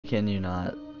Can you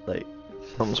not? Like,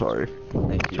 I'm sorry.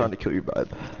 thank I'm you. trying to kill your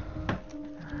vibe.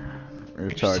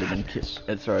 It's already been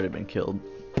it's already been killed.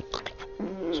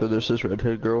 So there's this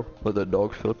redhead girl with a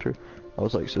dog filter. I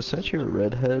was like, so since you're a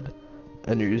redhead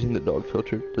and you're using the dog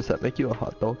filter, does that make you a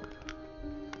hot dog?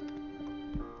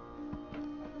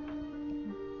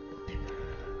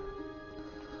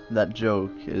 That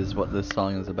joke is what this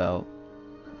song is about.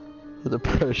 The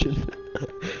depression.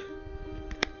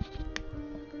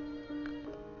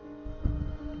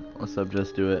 What's up,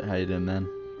 Just Do It? How you doing, man?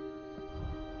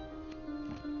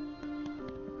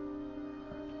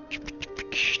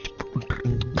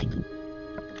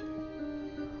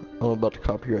 I'm about to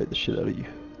copyright the shit out of you.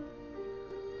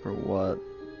 For what?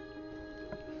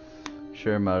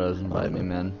 Sure, Moto's invite me,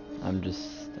 man. I'm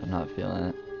not feeling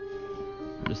it.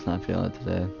 I'm just not feeling it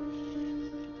today.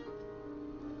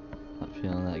 Not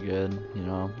feeling that good, you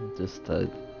know. Just a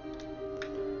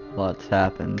lot's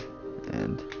happened,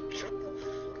 and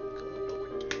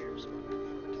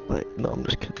Like, no, I'm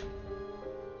just kidding.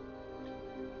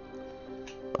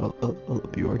 I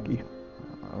love you, Arky.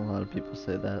 a lot of people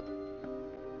say that.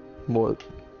 What?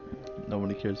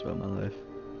 Nobody cares about my life.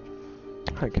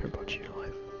 I care about your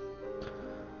life.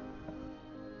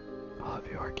 I love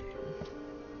you, Arky.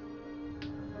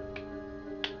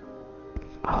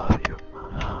 I love you,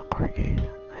 Arky.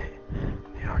 Hey,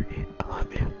 Arky, I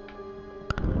love you.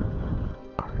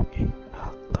 Arky, I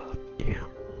love you.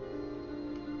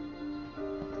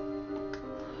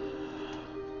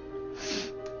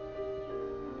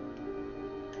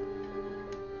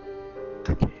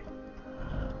 Arky,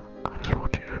 I just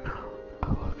want you to know I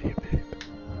love you, babe.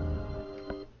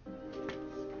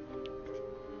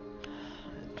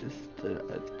 I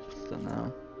just don't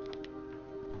know.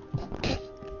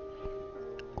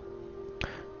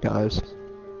 Guys,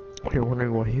 you're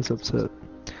wondering why he's upset.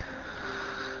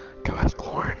 Go ask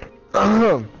Lauren.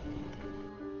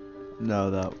 No,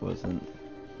 that was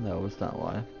not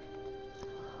why.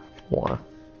 Why?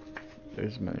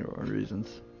 There's many more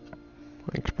reasons.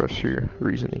 Express your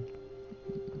reasoning.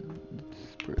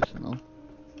 It's personal.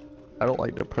 I don't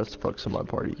like to press the fucks in my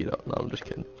party. Get out. No, I'm just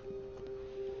kidding.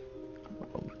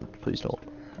 Please don't.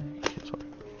 Sorry.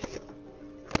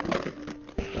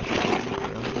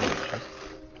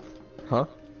 Huh?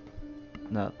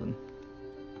 Nothing.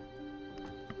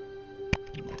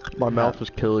 My mouth was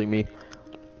killing me.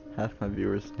 Half my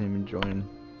viewers didn't even join.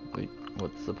 Like,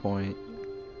 what's the point?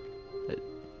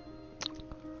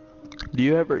 Do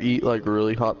you ever eat like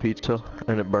really hot pizza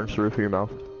and it burns the roof of your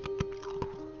mouth?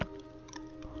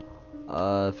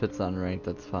 If it's unranked,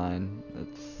 that's fine.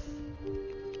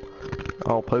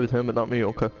 I'll play with him, but not me.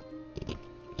 Okay.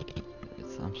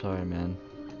 I'm sorry, man.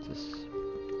 Just,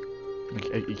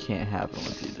 it can't happen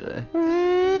with you today.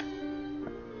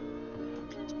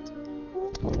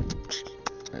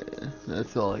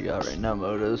 That's all I got right now,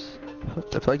 Motos.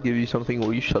 If I give you something,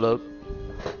 will you shut up?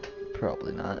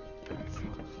 Probably not.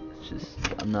 It's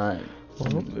just, I'm not in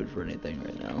the mood for anything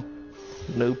right now.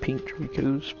 No pink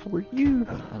Dracos for you.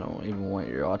 I don't even want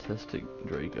your autistic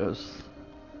Dracos.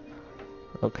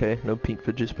 Okay, no pink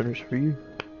fidget spinners for you.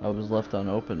 I was left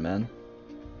unopened, man.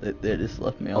 They just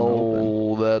left me unopened.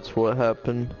 Oh, that's what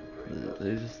happened.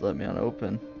 They just let me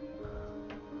unopened.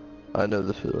 I know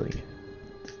the feeling.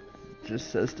 It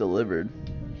just says delivered.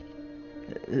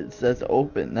 It says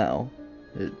open now.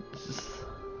 It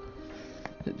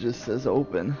just says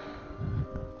open.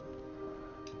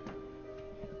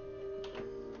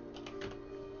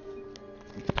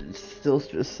 It still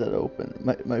just said open.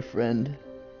 My friend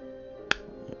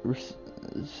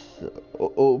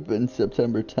open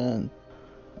September 10th.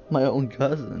 My own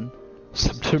cousin.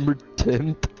 September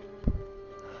 10th?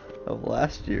 Of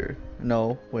last year.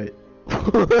 No, wait.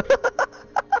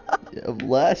 Of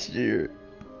last year.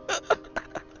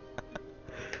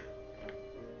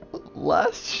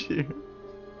 Last year.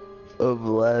 Of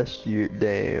last year,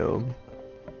 damn.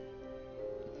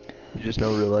 You just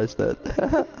now realized that.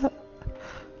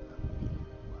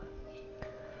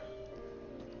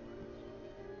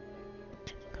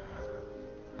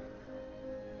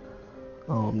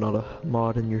 Oh, I'm not a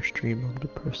mod in your stream, I'm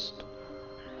depressed.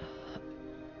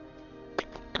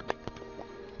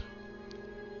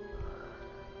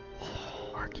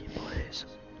 Arky plays.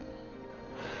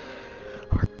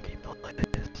 Arky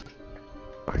plays.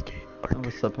 Arky.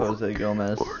 What's up, Jose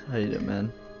Gomez? How you doing,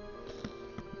 man?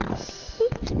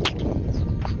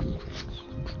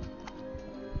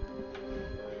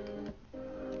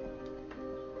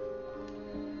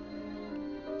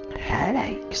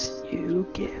 Headaches, you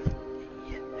give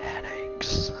me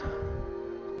headaches.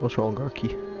 What's wrong,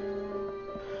 Arky?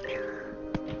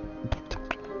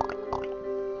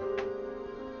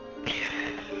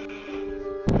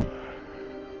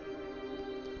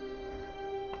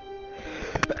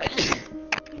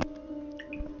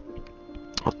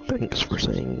 for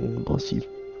saying bless you.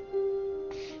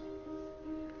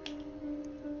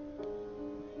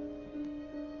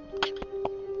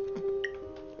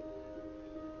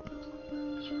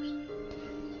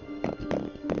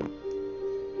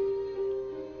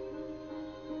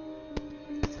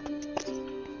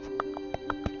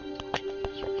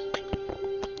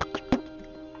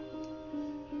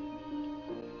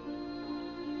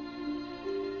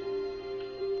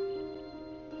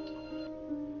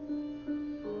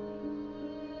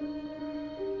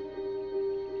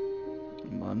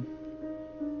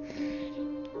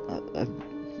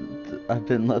 I've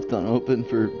been left unopened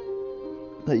for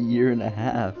a year and a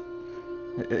half.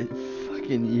 A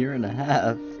fucking year and a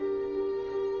half.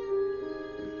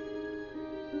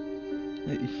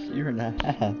 A year and a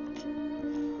half.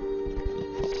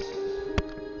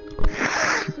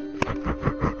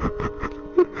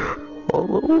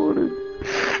 All I wanted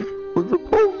was a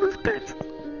boneless pizza.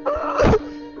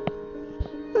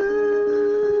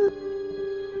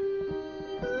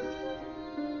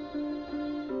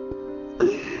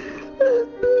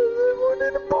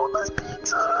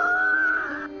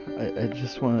 I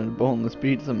just wanted a boneless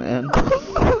pizza, man. I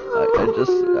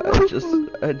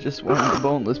just wanted a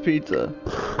boneless pizza.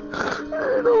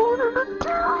 I don't want to do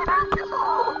it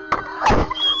anymore. I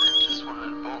just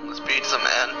wanted a boneless pizza,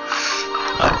 man.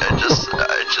 I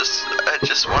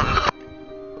just wanted a... I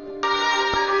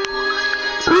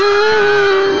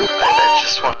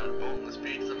just wanted a boneless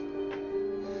pizza.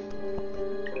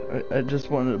 I just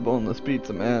wanted a boneless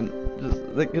pizza, man.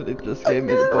 They could have just gave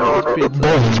me the boneless pizza.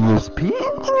 Boneless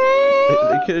pizza?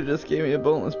 They could have just gave me a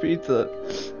boneless pizza.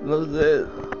 That was it.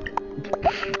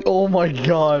 Oh my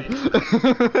god.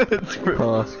 It's gave me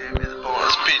the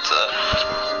boneless pizza.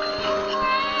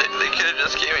 They could have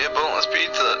just gave me a boneless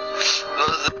pizza.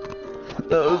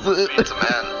 That was it. Pizza,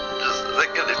 man. They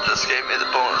could have just gave me the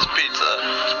boneless pizza.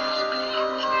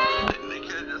 They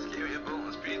could have just gave me a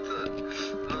boneless pizza.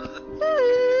 That was it.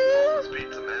 Boneless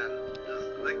pizza, man.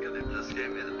 They could have just gave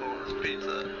me the boneless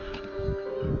pizza.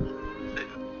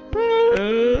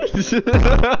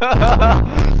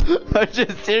 I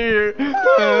just hear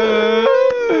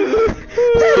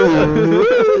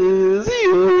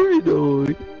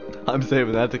I'm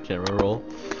saving that to camera roll.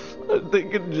 I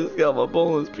think I just got my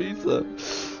boneless pizza.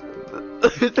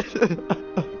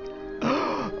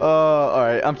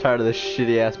 Alright, I'm tired of this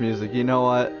shitty ass music. You know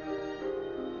what?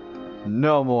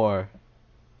 No more.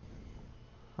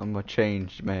 I'm a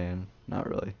changed man. Not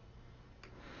really.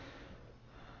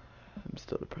 I'm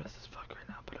still depressed as fuck right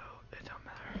now, but it don't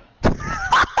matter.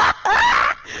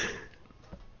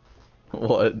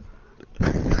 What?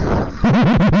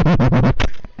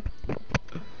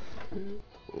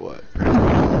 What?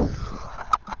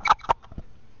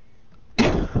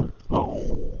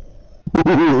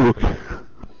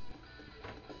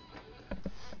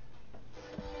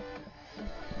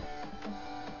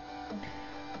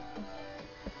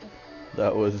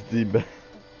 That was the best.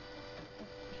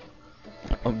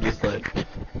 I'm just like,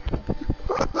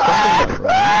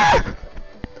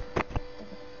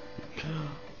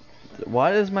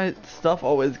 why does my stuff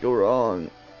always go wrong?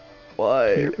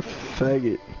 Why? You're a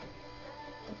faggot.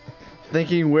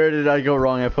 Thinking, where did I go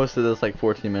wrong? I posted this like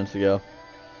 14 minutes ago.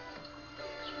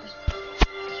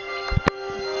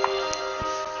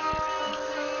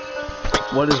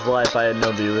 What is life? I had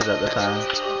no viewers at the time.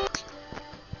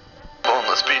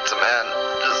 Boneless pizza, man.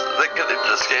 They could have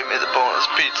just gave me the boneless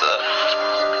pizza.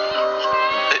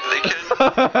 They could.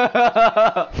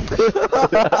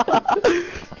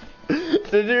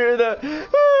 Did you hear that?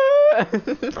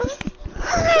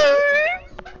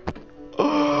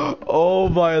 Oh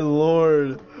my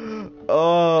lord.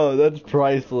 Oh, that's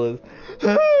priceless.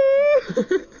 Boneless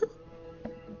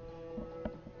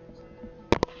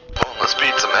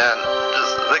pizza, man.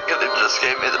 They could have just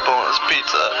gave me the boneless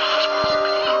pizza.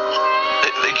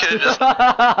 They could have just...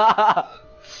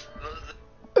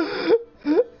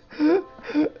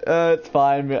 it's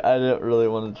fine, man. I didn't really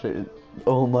want to trade.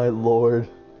 Oh my lord.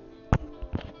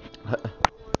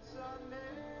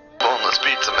 Boneless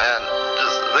pizza, man.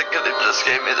 They could have just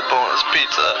gave me the boneless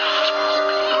pizza.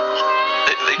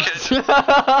 They could.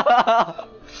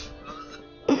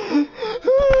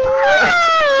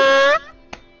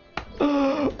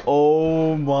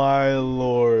 Oh my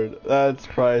lord. That's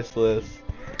priceless.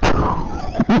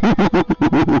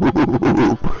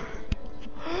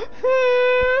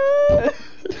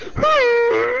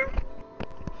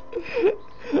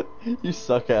 You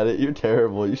suck at it. You're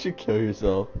terrible. You should kill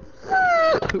yourself.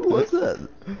 Who was that?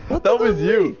 That was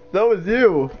you. That was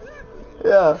you.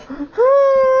 Yeah.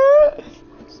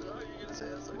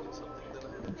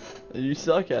 You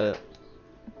suck at it.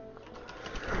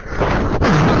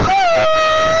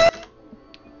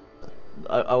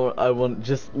 I want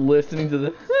just listening to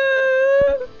the.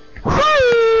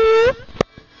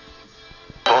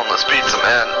 Boneless pizza,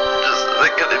 man. They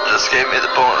just gave me the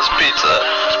boneless pizza.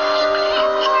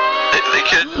 They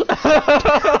could.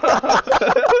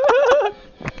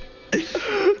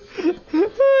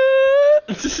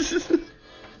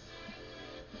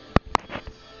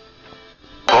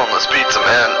 Boneless pizza,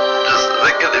 man.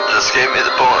 They just gave me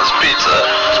the boneless pizza.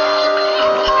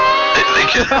 They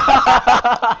could.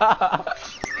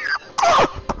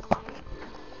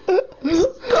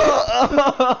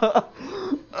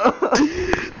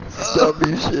 Stop me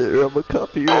shit, or I'm a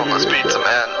copyright. Boneless pizza,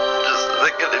 man. They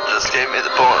just gave me the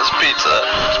boneless pizza.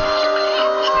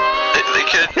 They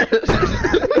could.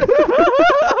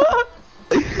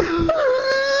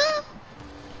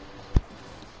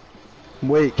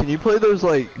 Wait, can you play those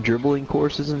like dribbling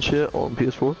courses and shit on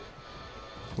PS4?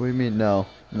 What do you mean no?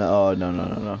 No,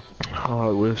 no. Oh,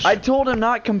 I wish. I told him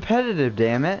not competitive,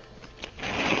 damn it.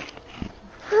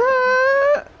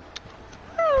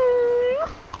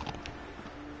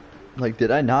 Like,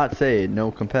 did I not say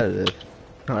no competitive?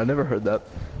 No, I never heard that.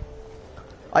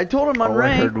 I told him on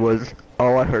rank.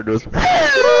 All I heard was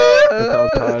 1,000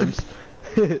 times.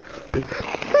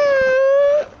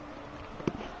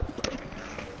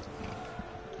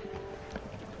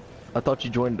 I thought you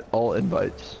joined all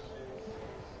invites.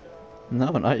 No,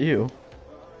 not you.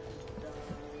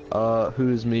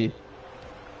 Who's me?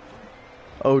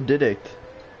 Oh, did it?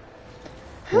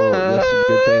 Well, that's a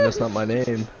good thing that's not my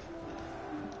name.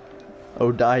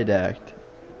 Oh, didact.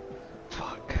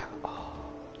 Fuck. Oh.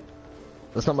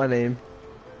 That's not my name.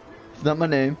 It's not my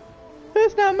name.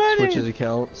 That's not my name. Switches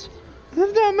accounts.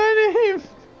 That's not my name.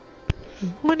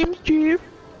 My name's Jeff.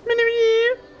 My name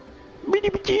is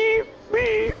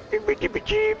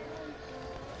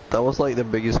That was like the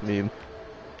biggest meme.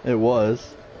 It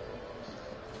was.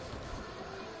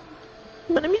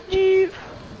 My name is Jeff.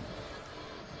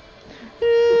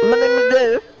 My name is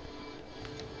Jeff.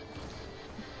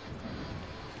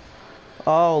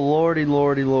 Oh,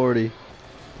 lordy.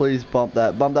 Please bump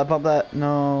that. Bump that.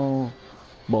 No.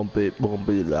 Bump it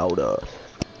louder.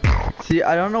 See,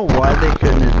 I don't know why they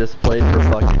couldn't have just played for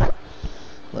fucking.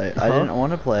 Like, I didn't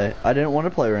want to play. I didn't want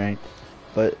to play ranked,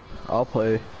 but I'll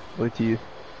play with you.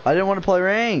 I didn't want to play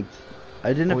ranked.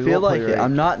 I didn't feel like it. Ranked.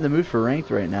 I'm not in the mood for ranked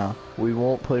right now. We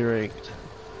won't play ranked.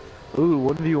 Ooh,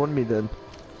 1v1 me then.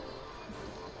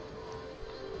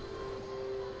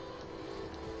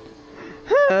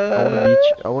 I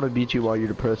wanna beat you while you're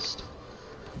depressed.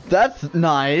 That's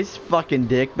nice, fucking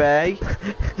dick bag. I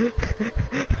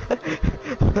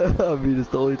mean, it's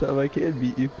the only time I can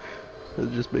beat you.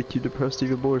 It'll just make you depressed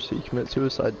even more so you commit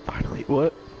suicide. Finally,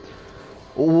 what?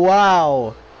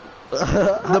 Wow.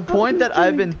 The point that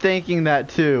I've been thinking that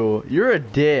too. You're a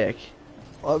dick.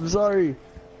 I'm sorry.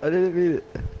 I didn't mean it.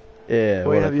 Yeah.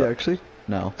 Wait, have you actually?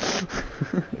 No.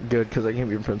 Good, because I can't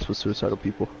be friends with suicidal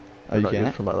people. Oh, you not good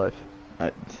can't? for my life.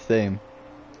 Same.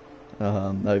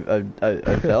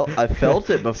 I felt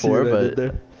it before, but.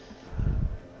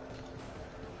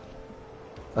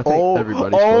 I think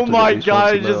everybody's oh my felt it god!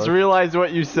 I once in just their realized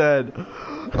what you said.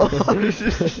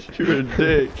 You're a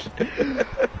dick.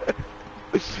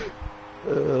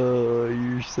 Oh,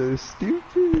 you're so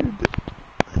stupid.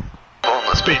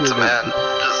 Boneless pizza, man.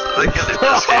 They gave me the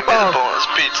boneless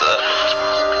pizza.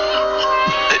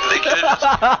 They could.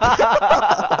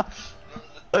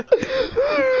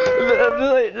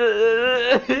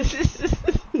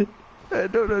 I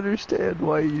don't understand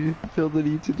why you feel the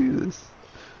need to do this.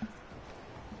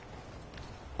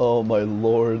 Oh my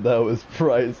lord, that was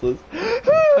priceless.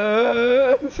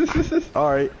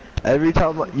 Alright, every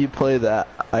time you play that,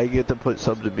 I get to put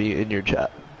something to me in your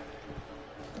chat.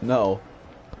 No.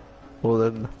 Well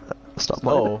then, stop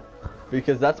No. playing.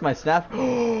 Because that's my snap.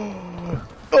 Oh,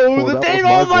 Well, the that thing!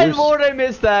 was Oh my my voice. lord, I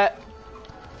missed that.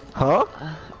 Huh?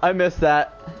 I missed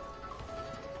that.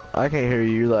 I can't hear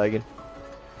you, you're lagging.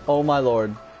 Oh my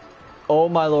lord. Oh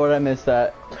my lord, I missed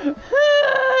that.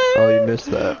 Oh, you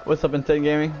missed that. What's up, Insane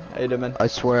Gaming? How you doing, man? I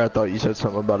swear I thought you said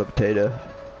something about a potato.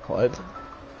 What?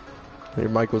 Your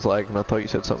mic was lagging, I thought you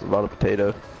said something about a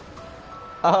potato.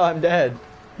 Oh, I'm dead.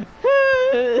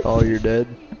 Oh, you're dead?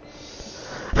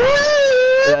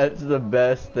 That's the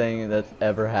best thing that's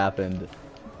ever happened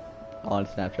on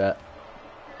Snapchat.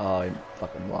 Oh, I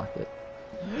fucking blocked it.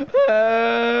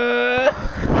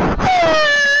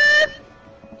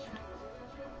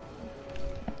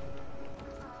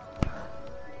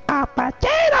 A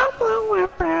potato flew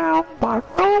around, but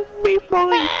rolled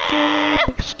before you can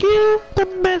excuse the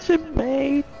mess it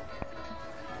made.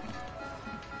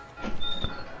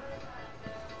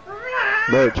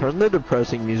 Bro, turn the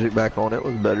depressing music back on. It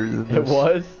was better than this. It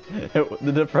was?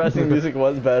 The depressing music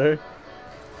was better?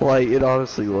 Like, it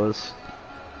honestly was.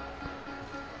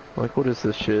 Like, what is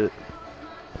this shit?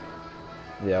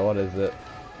 Yeah, what is it?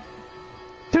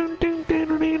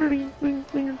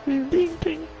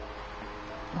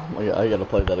 Oh my god, I gotta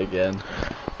play that again.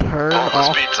 Turn Boneless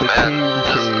off pizza, the man. The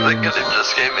tunes. guy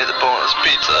just gave me the boneless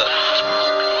pizza.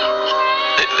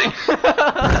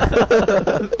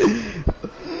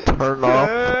 Turn off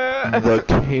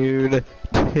the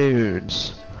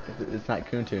tunes. It's not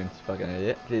Coon Tunes, fucking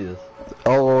idiot. Jesus.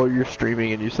 Oh, you're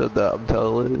streaming and you said that. I'm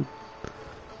telling you.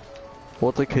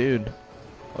 What's a coon?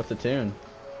 What's a tune?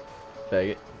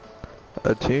 Faggot.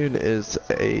 A tune is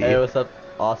a... Hey, what's up,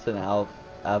 Austin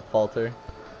Falter?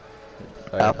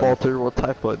 Appalter, what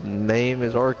type of name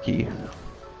is Arky?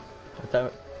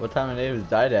 What time of name is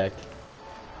Didact?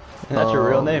 That's your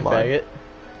real name, faggot.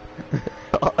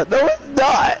 No, it's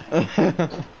not!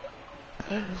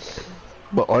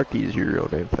 But Arky is your real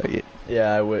name, faggot.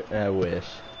 Yeah, I wish.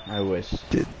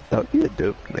 Dude, that would be a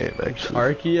dope name, actually.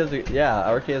 Arky is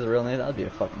Arky has a real name. That'd be a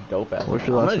fucking dope ass. What's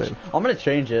your last name? I'm gonna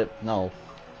change it. No,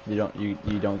 you don't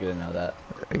get to know that.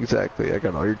 Exactly, I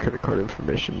got all your credit card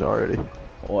information already.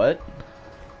 What?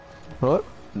 What?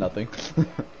 Nothing.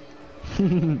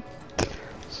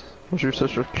 What's your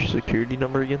social security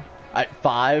number again?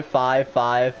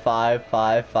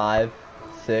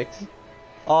 5555556.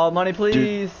 Oh, money,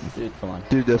 please. Dude, come on.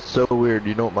 Dude, that's so weird.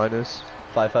 You know what mine is?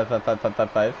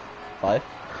 5555555.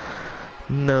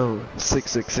 No,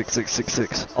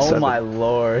 666666. Oh my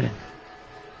lord.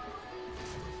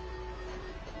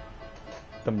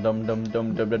 Dum dum dum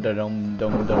dum dum dum dum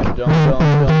dum dum dum dum.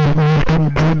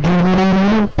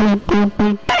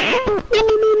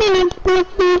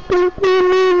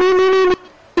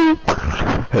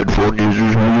 Headphone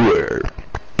users beware.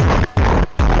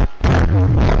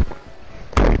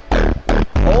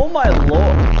 Oh my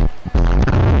lord.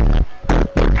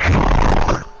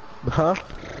 Huh?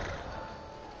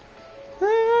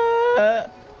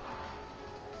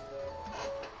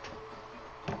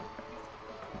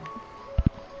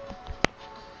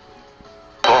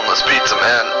 Boneless pizza,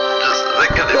 man. The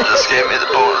guy just gave me the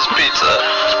boneless pizza.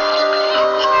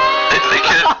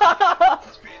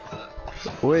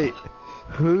 Wait,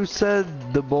 who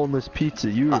said the boneless pizza?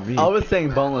 You or me? I was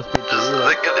saying boneless pizza. The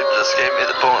guy just gave me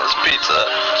the boneless pizza.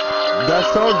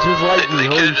 That sounds just like me. The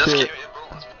Holy kid just shit. gave me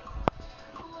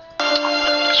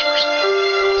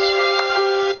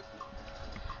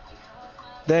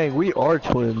Dang, we are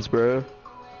twins, bro.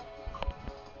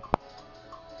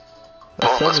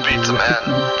 boneless pizza, man.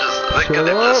 The guy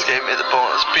just gave me the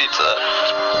boneless pizza.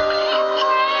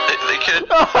 The kid.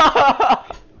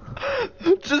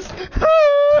 Just.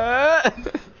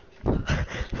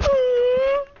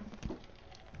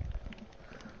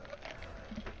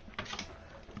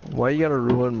 Why you gotta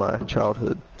ruin my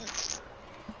childhood?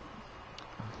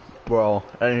 Bro,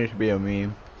 that needs to be a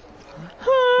meme.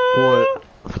 What?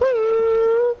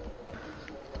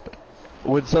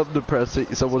 When something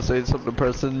depressing, someone saying something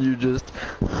depressing, you just.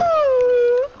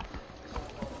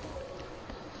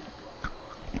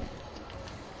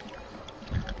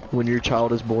 When your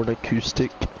child is born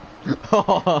acoustic.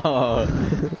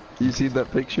 You seen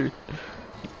that picture?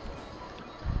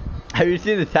 Have you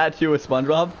seen the tattoo with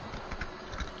SpongeBob?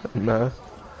 Nah.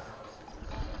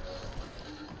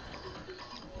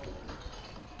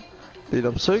 Dude,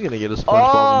 I'm so gonna get a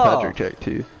SpongeBob and Patrick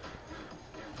tattoo.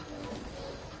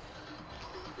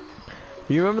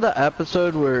 You remember that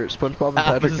episode where SpongeBob and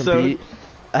Patrick compete?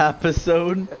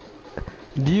 Episode?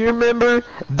 Do you remember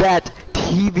that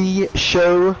TV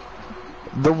show?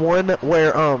 The one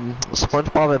where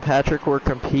SpongeBob and Patrick were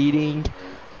competing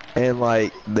and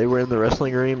like they were in the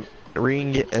wrestling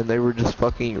ring and they were just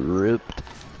fucking ripped.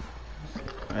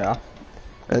 Yeah.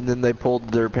 And then they pulled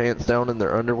their pants down and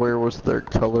their underwear was their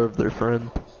color of their friend.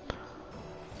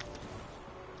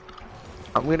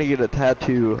 I'm gonna get a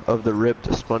tattoo of the ripped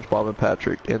SpongeBob and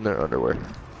Patrick in their underwear.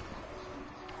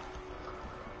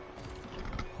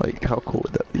 Like, how cool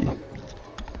would that be?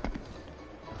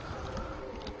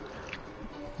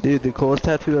 Dude, the coolest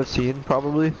tattoo I've seen,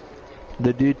 probably,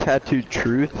 the dude tattooed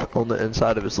truth on the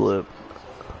inside of his lip.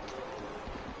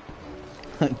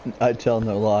 I tell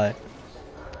no lie.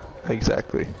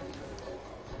 Exactly.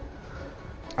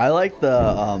 I like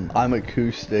the I'm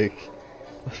acoustic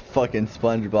fucking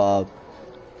SpongeBob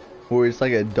where he's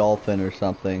like a dolphin or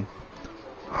something.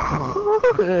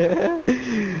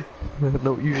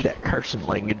 Don't use that cursing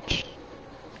language.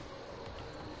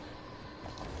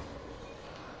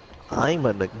 I'm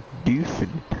an doofin.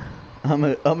 I'm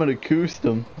an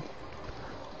acoustum.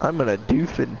 I'm an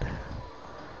doofin.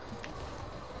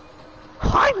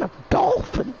 I'm a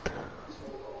dolphin.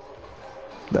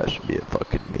 That should be a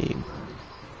fucking meme.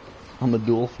 I'm a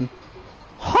dolphin.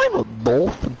 I'm a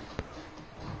dolphin.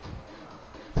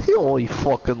 You only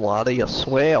fucking laddie, I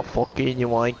swear, fucking you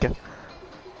wanker.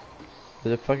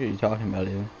 What the fuck are you talking about,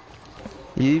 even?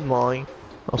 You mine.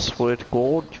 I swear to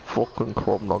God, you fucking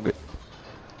crumb nugget.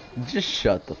 Just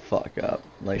shut the fuck up.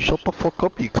 Like, Shut the fuck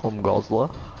up, you cum guzzler.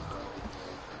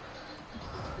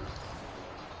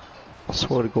 I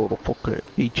swear to God, I'll fucking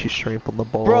eat you straight on the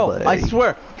ball. bro, I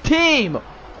swear. Team!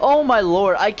 Oh my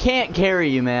lord, I can't carry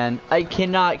you, man. I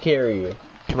cannot carry you.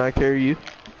 Can I carry you?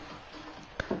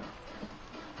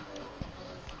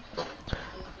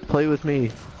 Play with me.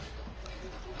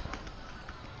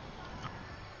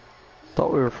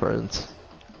 Thought we were friends.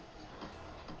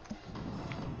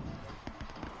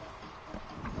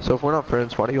 So if we're not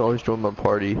friends, why do you always join my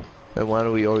party? And why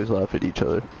do we always laugh at each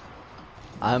other?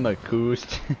 I'm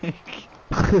acoustic.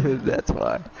 That's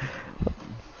why.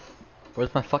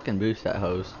 Where's my fucking boost at,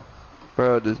 hose?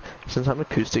 Bro, since I'm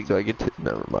acoustic, do I get to...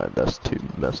 Never mind, that's too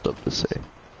messed up to say.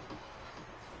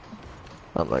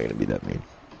 I'm not gonna be that mean.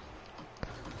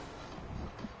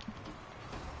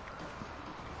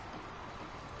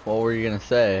 What were you gonna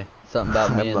say? Something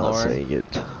about me I'm and not Lauren? saying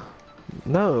it.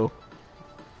 No.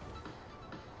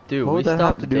 Dude, What we would that have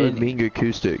stopped to do with dating. being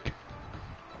acoustic?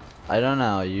 I don't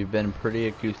know, you've been pretty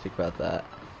acoustic about that.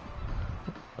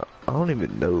 I don't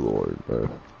even know Lauren, bro.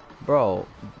 Bro.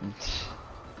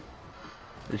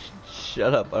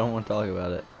 Shut up, I don't want to talk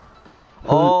about it.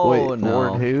 Wait, no.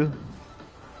 Lauren who?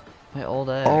 My old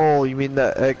ex. Oh, you mean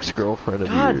that ex-girlfriend of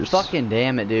God yours? fucking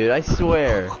damn it, dude, I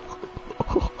swear.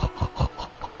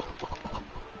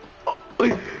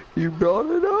 You brought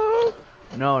it up?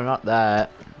 No, not that.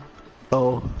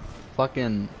 Oh.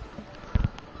 Fucking.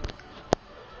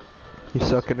 You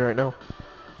sucking right now?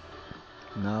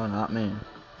 No, not me.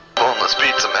 Boneless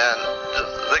pizza, man.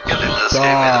 The kid just gave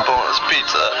me the boneless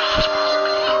pizza.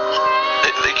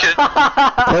 They could.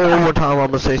 Play one more time, I'm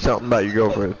gonna say something about your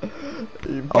girlfriend.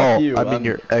 Fuck Oh, you, I mean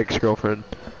your ex-girlfriend.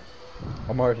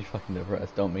 I'm already fucking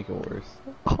depressed. Don't make it worse.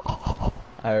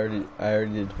 I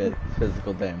already did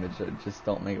physical damage. So just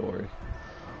don't make it worse.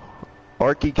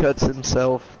 Arky cuts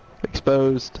himself.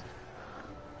 Exposed.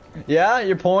 Yeah,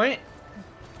 your point?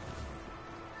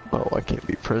 Oh, I can't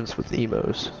be friends with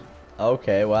emos.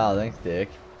 Okay, wow, thanks, Dick.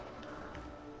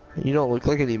 You don't look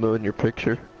like an emo in your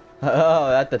picture.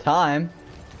 Oh, at the time.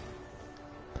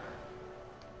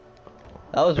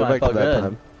 That was Go when I back to felt that good.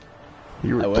 time.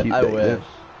 You were cute I back wish. then.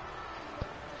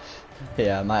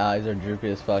 Yeah, my eyes are droopy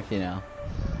as fuck, you know.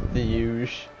 The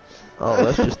huge. Oh,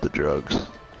 that's just the drugs.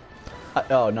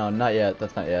 Oh, no, not yet.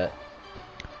 That's not yet.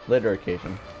 Later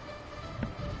occasion.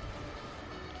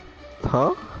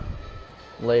 Huh?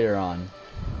 Later on.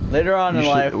 Later on in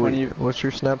life when you... What's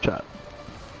your Snapchat?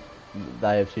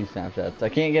 I have 2 Snapchats. I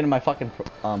can't get in my fucking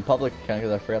public account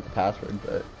because I forgot the password,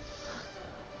 but...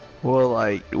 Well,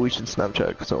 like, we should Snapchat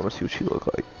because I want to see what you look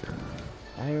like.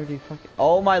 I already fucking...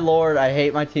 Oh my lord, I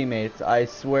hate my teammates. I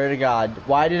swear to God.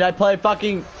 Why did I play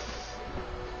fucking...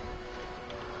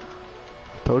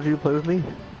 Told you to play with me.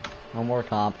 No more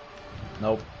comp.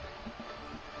 Nope.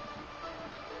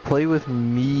 Play with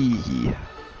me.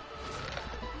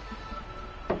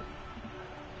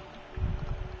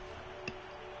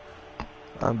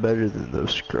 I'm better than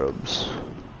those scrubs.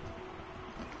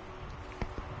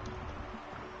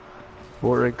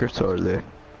 What rankers are they?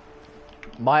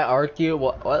 My RQ,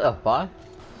 what the fuck?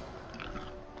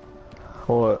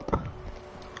 What?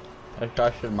 I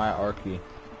questioned my RQ.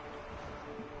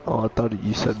 Oh, I thought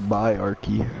you said bye,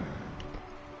 Arky.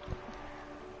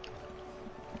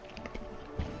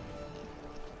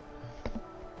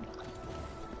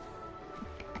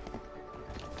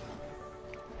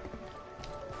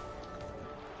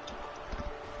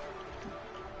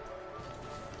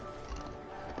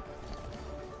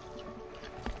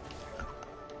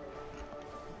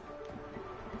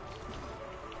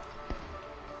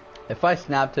 If I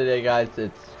snap today, guys,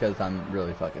 it's because I'm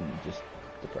really fucking just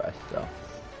depressed, so.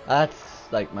 That's,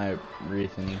 like, my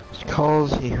reasoning. It's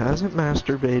cause he hasn't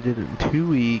masturbated in 2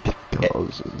 weeks,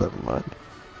 cause, never mind.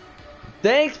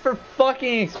 Thanks for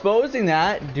fucking exposing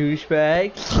that,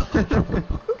 douchebag.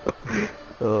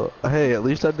 Hey, at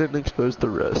least I didn't expose the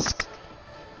rest.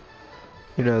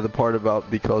 You know, the part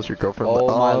about because your girlfriend... Oh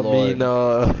my lord.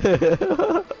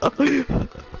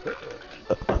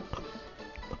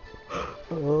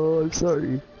 Oh, I'm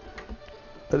sorry.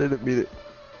 I didn't mean it.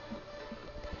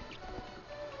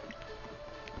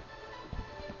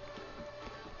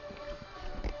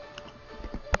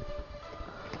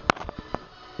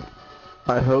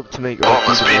 I hope to make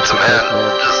boneless pizza,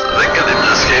 man. Just, they could have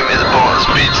just gave me the boneless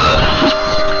pizza.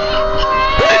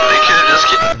 They could have just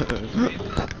gave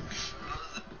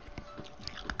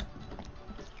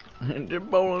The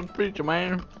boneless pizza, man.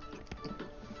 Dang,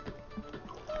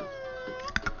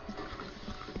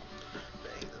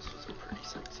 this was a pretty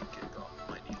sexy kickoff.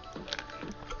 Might need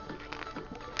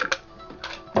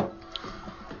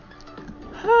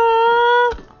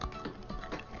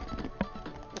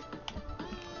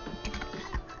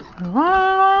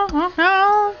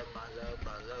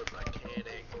my love,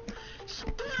 mechanic.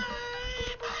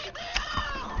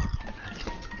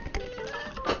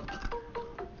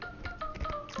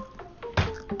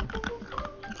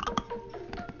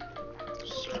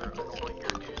 Sir, I don't like your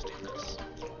acousticness.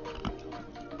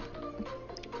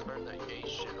 Turn that gay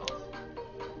shit off.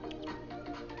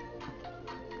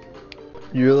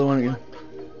 You're the one who... I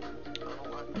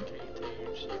don't like the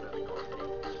KTHC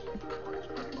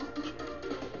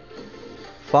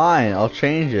Fine, I'll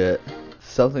change it.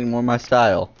 Something more my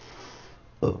style.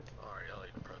 Alright, I'll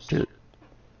even prostitute.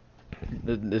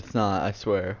 It's not, I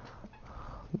swear.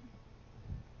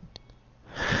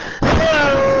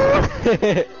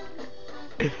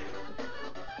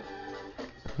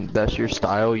 That's your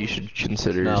style. You should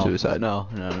consider No, suicide. no.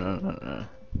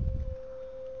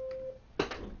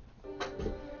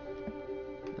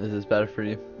 Is this better for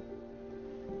you?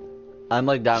 I'm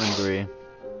like Diamond 3.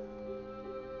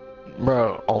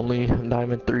 Bro, only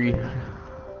Diamond 3. Are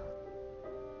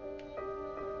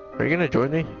you gonna join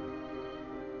me?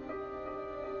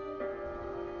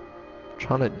 I'm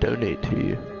trying to donate to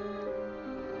you.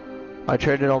 I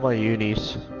traded all my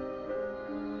unis.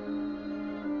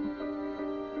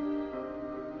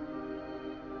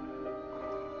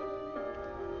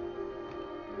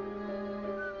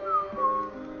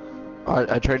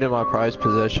 I traded my prized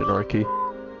possession, Arky.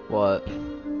 What?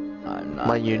 I'm not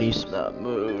My unis. in that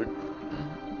mood.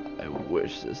 I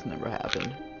wish this never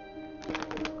happened.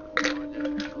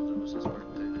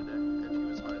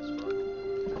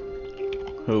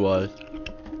 Who was?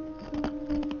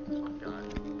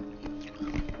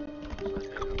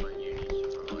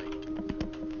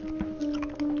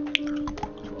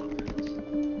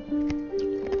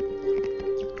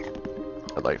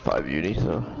 I had like 5 unis,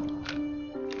 so.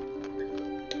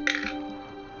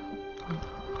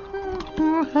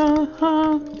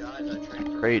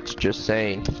 Rates, just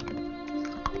saying.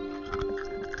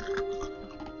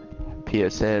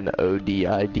 PSN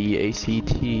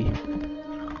ODIDACT.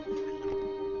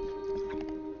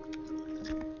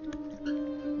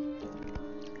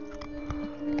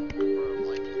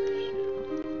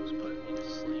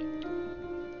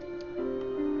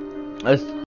 Let's...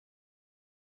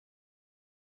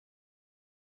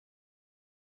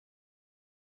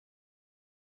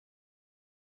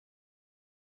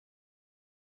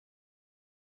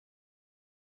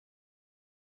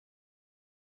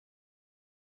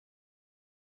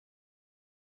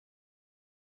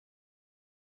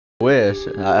 wish.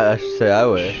 I should say I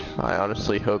wish. I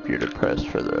honestly hope you're depressed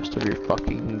for the rest of your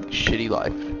fucking shitty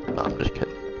life. No, I'm just kidding.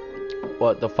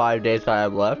 What, the 5 days I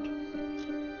have left?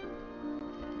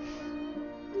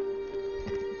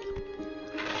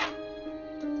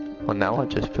 Well, now I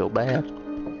just feel bad.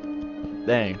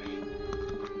 Thanks.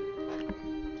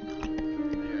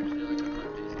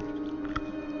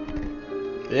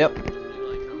 Yep.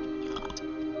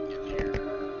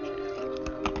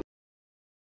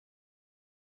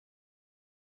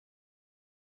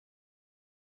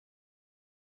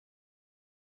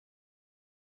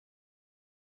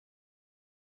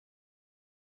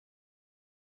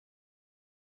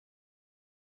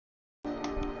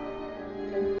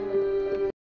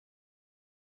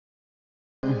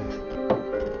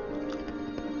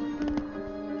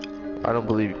 I don't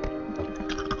believe you.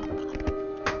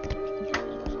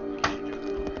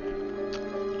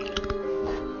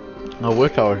 I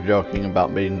wish I was joking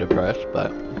about being depressed,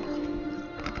 but...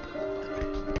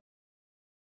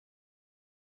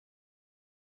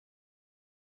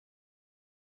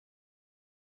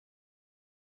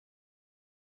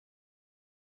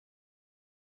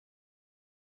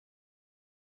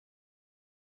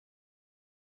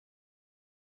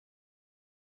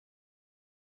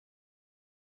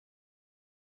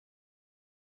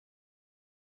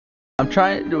 I'm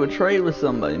trying to do a trade with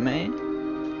somebody, man.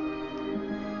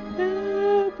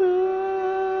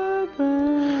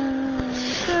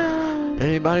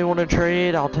 Anybody want to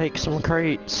trade? I'll take some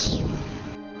crates.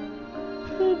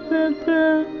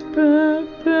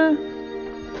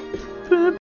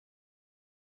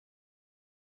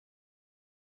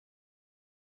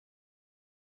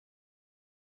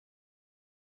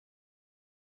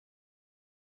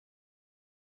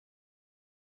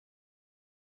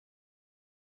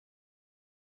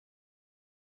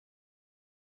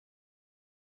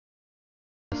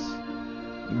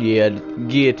 Yeah,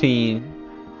 guillotine.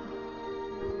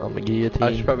 I'm a guillotine.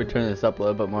 I should probably turn this up a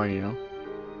little bit more, you know.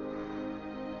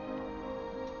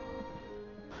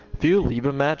 If you leave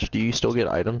a match, do you still get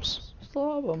items?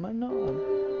 Stop him, I know.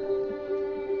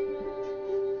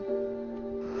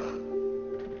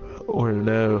 Or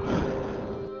no?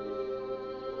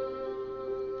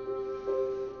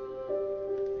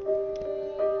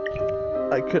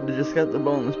 I could have just got the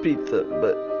boneless pizza,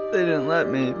 but they didn't let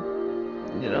me.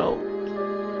 You know.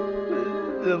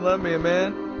 They didn't let me,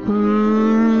 man.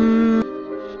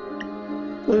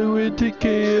 I went to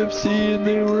KFC and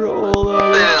they were all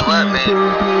out They of didn't let me.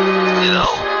 cheeseburgers. You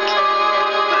know.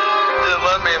 They didn't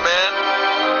let me, man.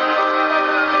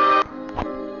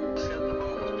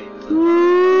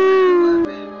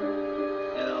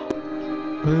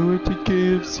 I went to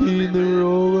KFC and they were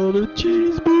all out of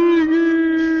cheeseburgers.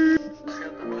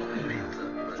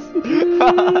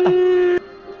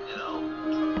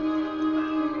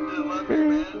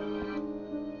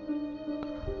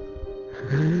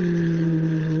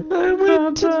 I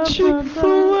went to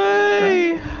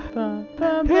Chick-fil-A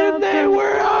and they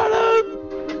were out of...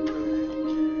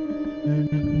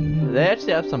 They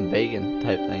actually have some bacon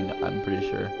type thing, I'm pretty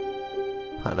sure.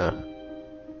 I know.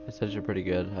 It's actually pretty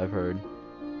good, I've heard.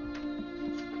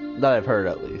 That I've heard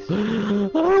at least. I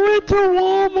went to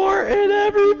Walmart and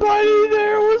everybody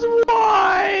there was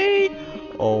white.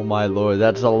 Oh my lord,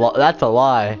 that's a that's a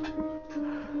lie.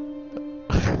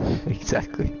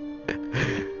 Exactly.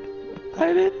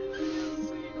 I didn't.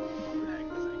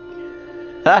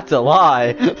 That's a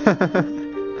lie.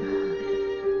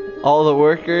 All the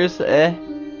workers, eh?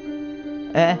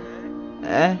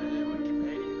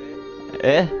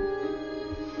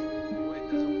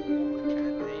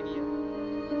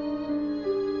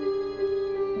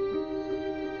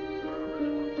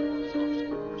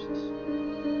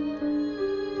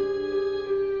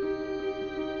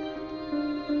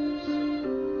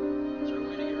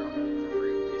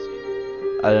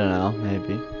 I don't know,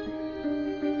 maybe.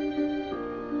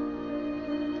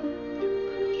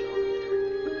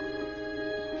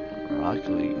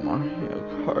 Rocket League, Mario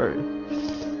Kart.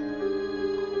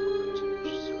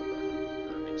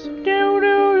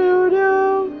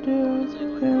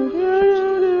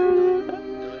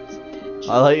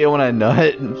 I like it when I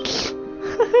nut.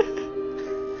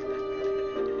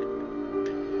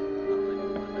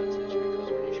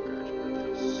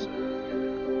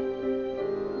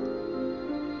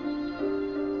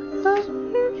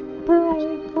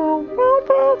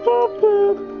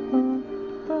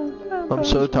 I'm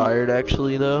so tired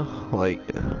actually though. Like,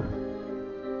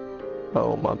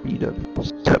 oh my beat up.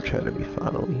 Stop trying to be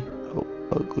finally. Oh,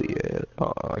 ugly.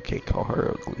 Oh, I can't call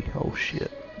her ugly. Oh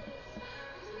shit.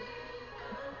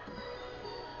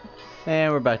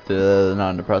 And we're back to the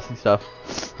non-depressing stuff.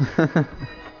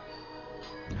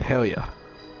 Hell yeah.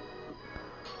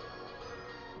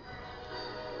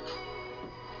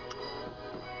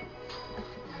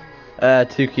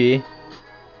 Two key.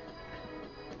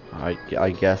 I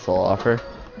guess I'll offer.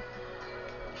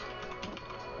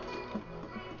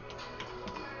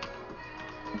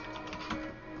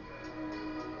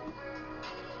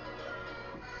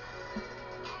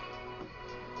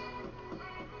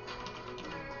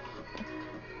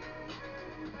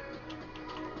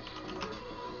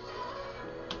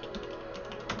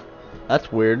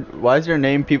 That's weird. Why is your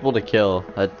name People to Kill?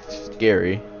 That's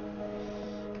scary.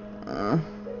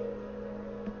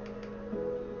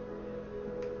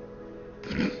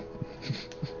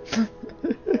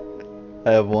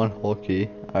 I have one whole key.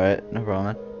 Alright, no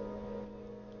problem.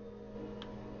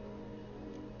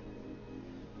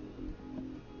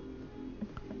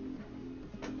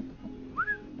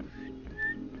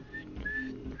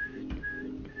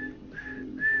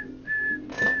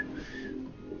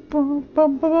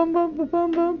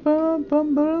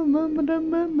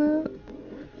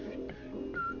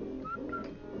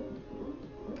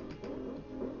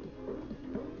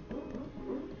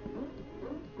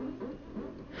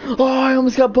 Oh, I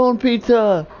almost got bone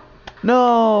pizza!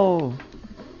 No!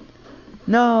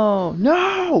 No!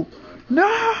 No!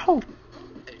 No!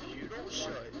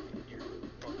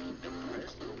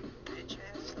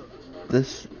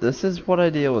 This is what I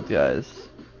deal with, guys.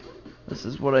 This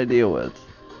is what I deal with.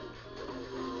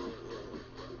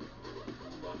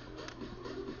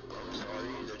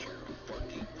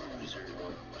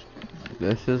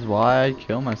 This is why I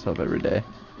kill myself every day.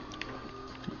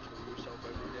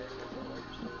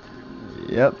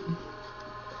 Yep.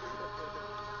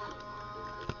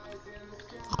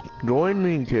 Join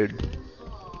me, kid.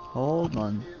 Hold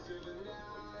on.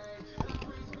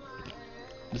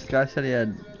 This guy said he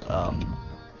had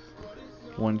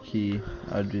one key.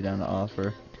 I'd be down to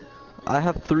offer. I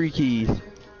have 3 keys.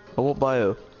 I want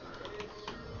bio.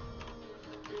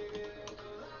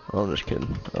 Oh, I'm just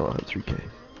kidding. I don't have 3K.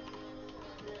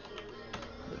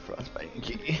 The frostbite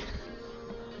key.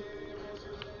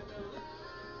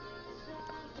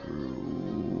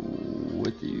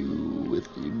 With you, with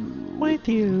you. With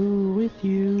you, with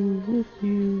you, with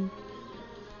you.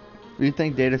 Do you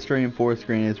think data stream 4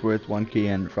 screen is worth 1 key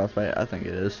and frostbite? I think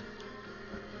it is.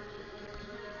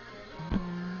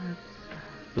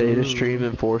 Data stream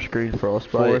and 4 screen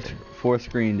frostbite. 4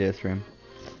 screen data stream.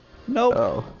 Nope.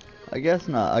 Oh. I guess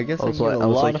not. I guess I was can like, get a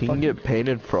lot of you can fucking... get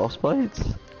painted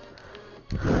frostbites?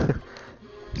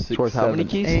 6, worth how many 7,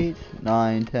 keys? 8,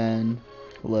 9, 10,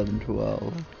 11,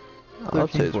 12. I'll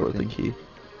say 13, it's worth a 14. key.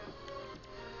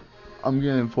 I'm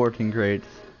giving 14 crates.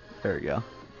 There we go.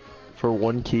 For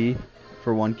 1 key?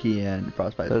 For 1 key and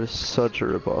frostbite. That is such a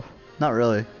ripoff. Not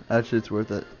really. Actually, it's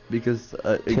worth it because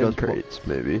it 10 goes crates,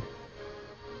 maybe.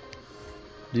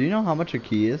 Do you know how much a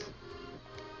key is?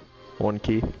 1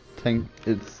 key. 10.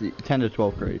 It's 10 to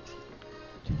 12 crates.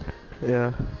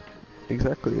 Yeah,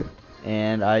 exactly.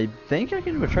 And I think I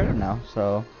can do a trade-up now.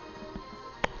 So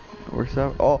it works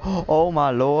out. Oh my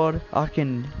lord! I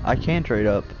can trade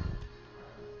up.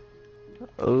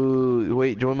 Oh,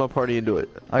 wait, join my party and do it.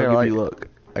 I I'll got give you luck.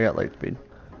 I got light speed.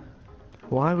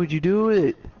 Why would you do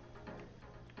it?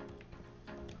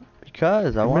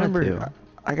 Because I wanted to.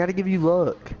 I gotta give you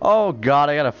luck. Oh god,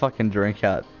 I got a fucking drink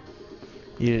hat.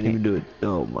 You didn't even do it.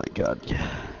 Oh my god. Yeah.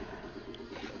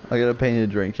 I got a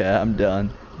painted drink hat. I'm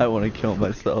done. I want to kill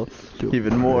myself. You're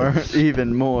Even more. depressed.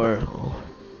 Even more. Oh,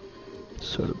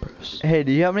 so depressed. Hey,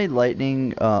 do you have any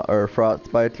lightning or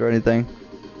frostbites or anything?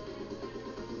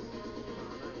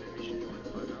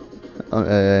 Oh,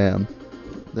 I am.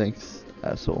 Thanks,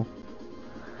 asshole.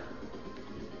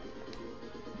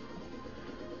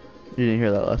 You didn't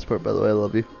hear that last part, by the way. I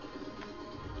love you.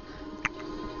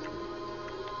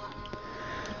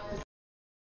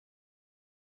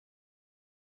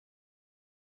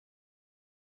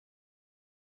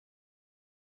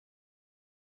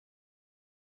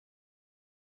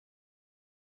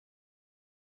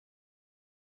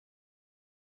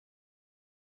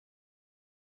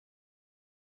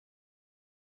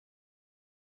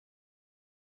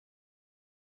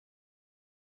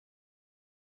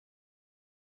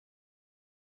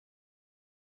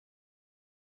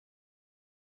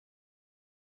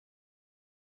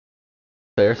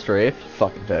 Fair strafe,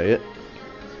 fucking tell it.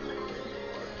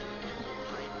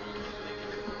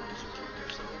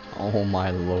 Oh my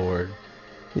lord.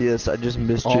 Yes, I just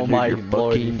missed Oh my your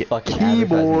lord, you fucking fucking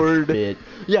keyboard. bit.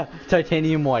 Yeah,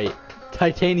 titanium white.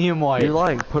 Titanium white. You're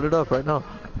lying. Put it up right now.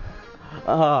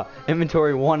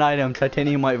 Inventory 1 item,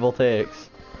 titanium white voltaics.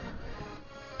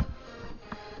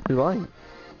 You're lying.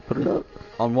 Put it up.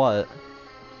 On what?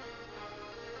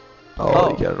 Oh,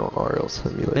 you got it on RL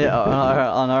Simulator. Yeah,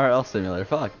 on RL Simulator.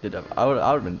 Fuck, dude, I would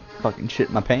have been fucking shitting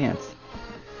my pants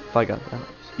if I got that.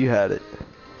 You had it.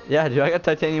 Yeah, dude, I got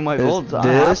titanium white Is volts. I'm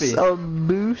this happy. a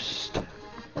boost?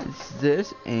 Is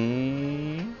this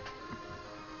a...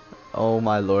 Oh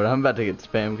my lord, I'm about to get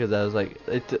spammed because I was like,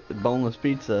 it's boneless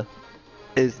pizza.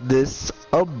 Is this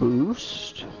a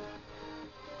boost?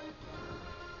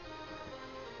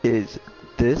 Is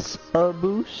this a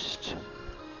boost?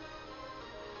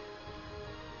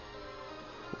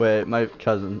 Wait, my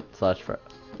cousin slash friend.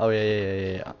 Oh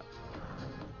yeah.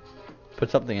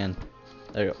 Put something in.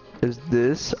 There you go. Is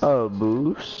this a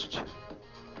boost?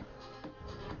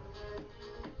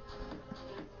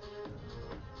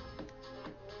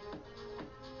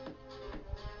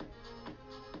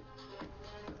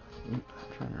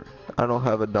 I don't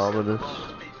have a Dominus.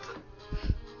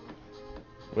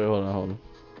 Wait, hold on.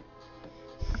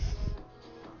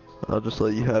 I'll just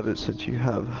let you have it since you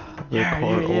have the car. Yeah.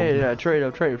 Trade up. Yeah. Trade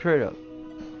up. Trade up.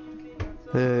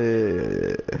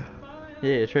 Is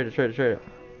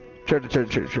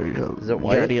it You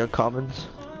white? got any uncommons?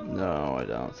 No, I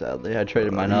don't. Sadly, I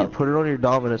traded mine You up. put it on your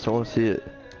Dominus. I want to see it.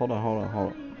 Hold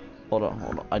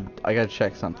on. I gotta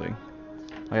check something.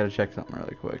 I gotta check something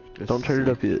really quick. Just Don't trade it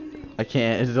up yet. I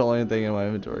can't. It's the only thing in my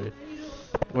inventory.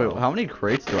 Wait, how many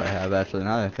crates do I have actually?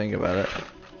 Now that I think about it.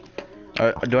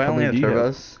 Do I How only have many do you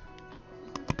have? turbos?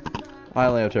 I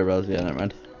only have turbos. Yeah, never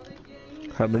mind.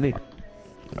 How many?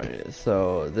 Alright,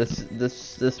 so this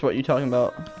what you talking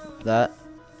about? That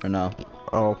or no?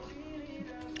 Oh.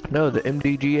 No, the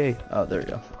MDGA. Oh, there we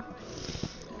go.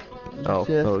 Oh,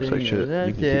 that looks like shit. I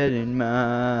You can did keep it. in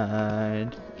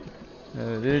mind.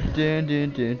 Good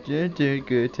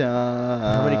time.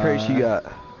 How many crates you got?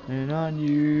 And on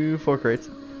you, 4 crates.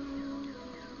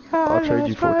 I'll trade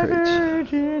you 4 crates.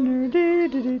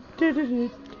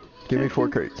 Give me 4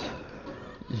 crates.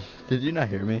 Did you not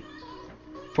hear me?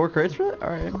 4 crates for that?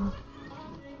 Alright.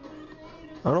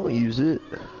 I don't use it.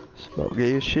 It's not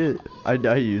gay as shit. I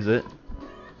use it.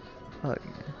 I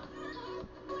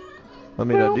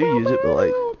mean, I do use it, but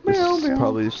like, this is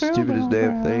probably the stupidest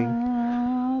damn thing.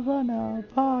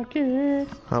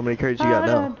 How many crates you got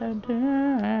now?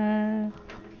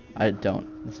 I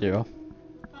don't. 0.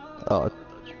 Oh,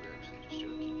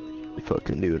 you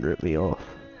fucking knew and ripped me off.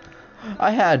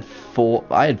 I had 4.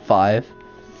 I had 5.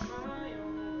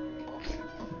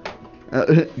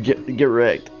 Get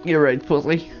wrecked. Get wrecked,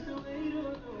 pussy.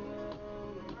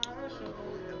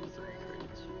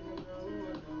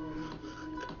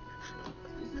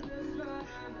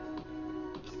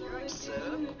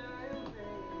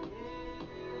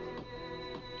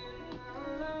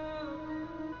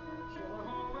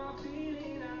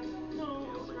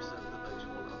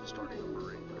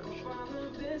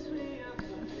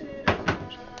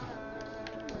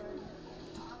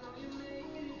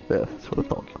 Yeah, that's what I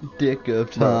thought. Dick of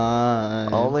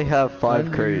time. I only have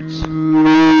 5 crates.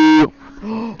 CC4,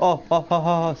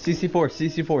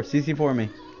 CC4 me,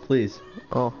 please.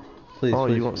 Oh, Please, oh,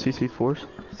 please. you want CC4s?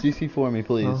 CC4 me,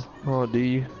 please. Oh, do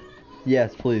you?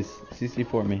 Yes, please.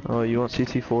 CC4 me. Oh, you want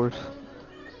CC4s?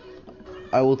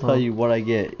 I will tell you what I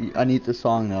get. I need the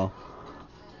song though.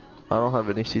 I don't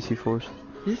have any CC4s.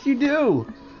 Yes, you do.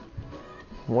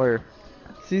 Where?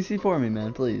 CC4 me,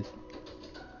 man, please.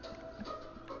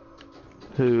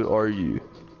 Who are you?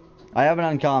 I have an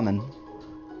uncommon.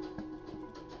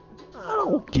 I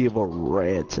don't give a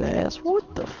rat's ass.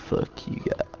 What the fuck you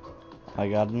got? I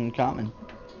got an uncommon.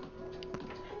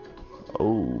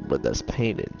 Oh, but that's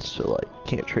painted, so like,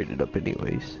 can't trade it up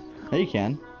anyways. Hey, you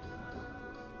can.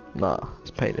 Nah,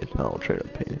 it's painted. I don't trade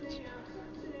up painted.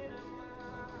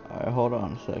 Alright, hold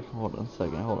on a second.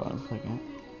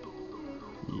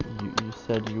 You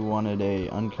said you wanted a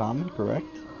uncommon, correct?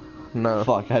 No.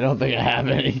 Fuck, I don't think I have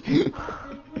any.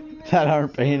 That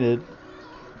aren't painted.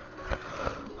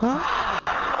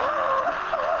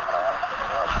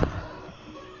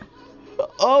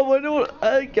 Oh, wait, no,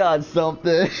 I got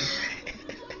something.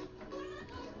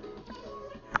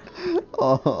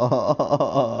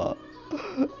 Oh,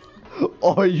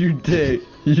 you dick.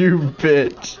 You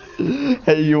bitch.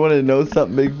 Hey, you want to know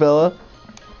something, big fella?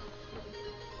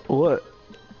 What?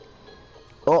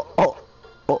 Oh, oh,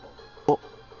 oh, oh,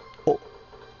 oh.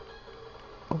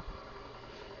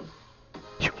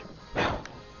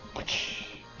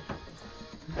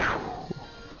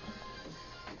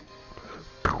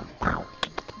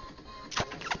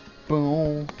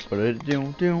 Boom. No,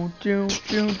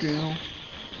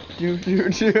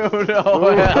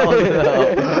 hell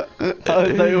no. I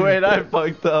was like, wait, I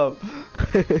fucked up.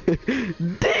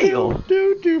 Damn.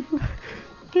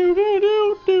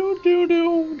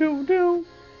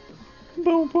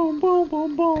 Boom, boom, boom,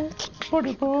 boom, boom.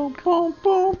 Boom, boom,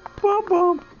 boom, boom,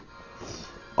 boom.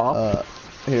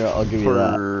 Here, I'll give you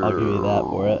that. I'll give you that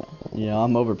for it. You know,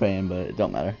 I'm overpaying, but it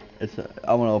don't matter.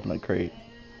 I want to open a crate.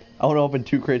 I want to open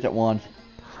 2 crates at once.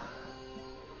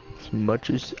 As much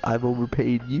as I've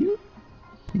overpaid you,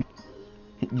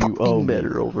 You owe me.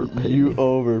 better overpay. You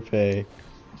overpay.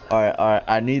 Alright,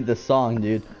 I need the song,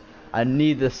 dude. I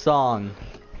need the song.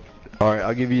 Alright,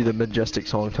 I'll give you the majestic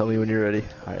song. Tell me when you're ready.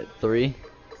 Alright, 3,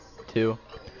 2,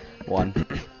 1.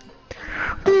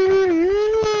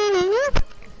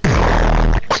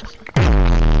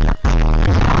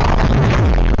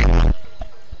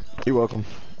 You're welcome.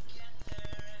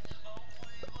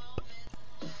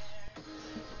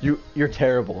 You're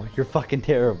terrible. You're fucking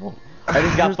terrible. I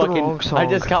just got Here's the wrong fucking. I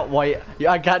just song. got white.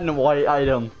 Yeah, I got a white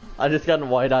item. I just got a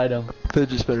white item.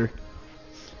 Fidget spinner.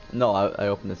 No, I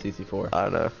opened the CC4. I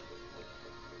know.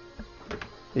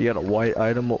 You got a white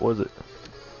item? What was it?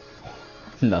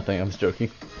 Nothing. I'm just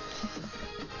joking.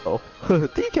 Oh,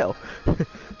 decal.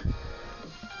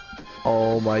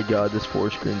 Oh my god, this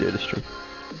 4-screen data stream.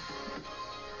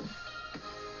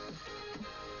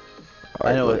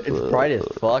 I know Alright, it's bright as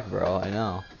fuck, bro. I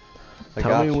know. I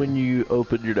Tell got me you. when you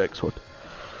open your next one.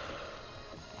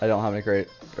 I don't have any crate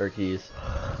or keys.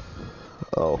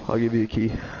 Oh, I'll give you a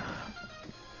key.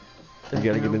 You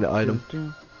gotta give me the item.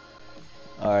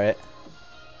 Alright.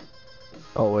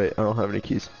 Oh wait, I don't have any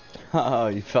keys. Oh,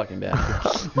 you fucking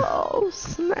bastard. Oh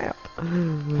snap!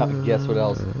 Guess what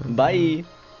else? Bye.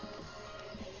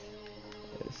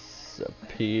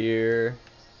 Disappear.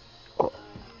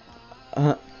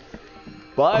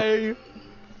 Bye.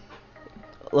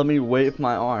 Let me wave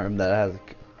my arm that has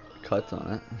cuts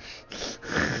on it.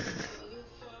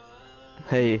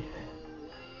 Hey,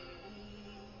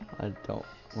 I don't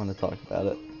want to talk about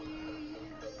it.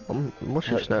 What's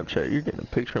your Snapchat? You're getting a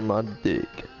picture of my dick.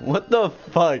 What the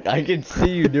fuck? I can see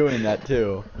you doing that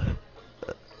too.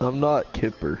 I'm not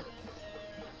Kipper.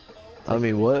 I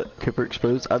mean what? Kipper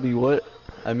exposed? I mean what?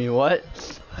 I mean, what?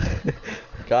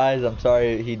 Guys, I'm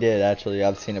sorry he did, actually.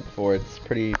 I've seen it before. It's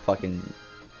pretty fucking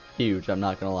huge, I'm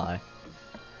not gonna lie.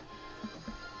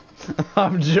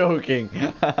 I'm joking.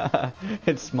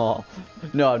 It's small.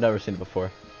 No, I've never seen it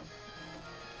before.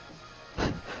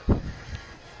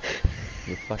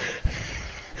 You fuck.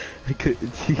 I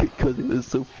couldn't see it because it was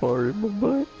so far in my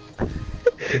butt.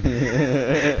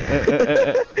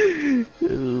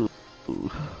 Ooh.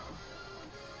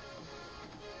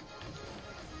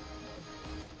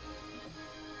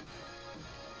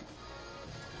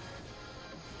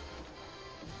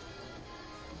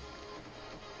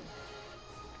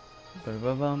 Bum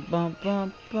bum bum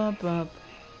bum bum bum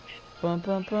bum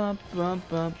bum bum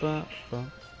bum bum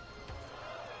bum.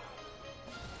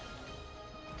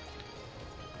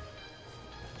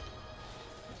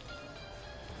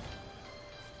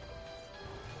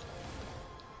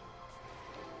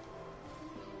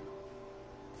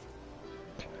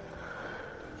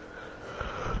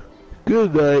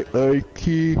 Good night,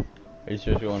 Mikey. Are you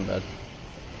seriously going to bed?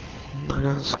 I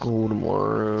got school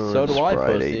tomorrow. So do It's I,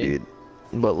 Friday, pussy. dude.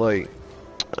 But like,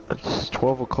 it's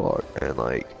 12 o'clock, and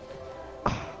like,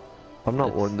 I'm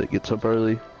not one that gets up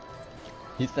early.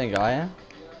 You think I am?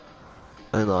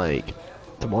 And like,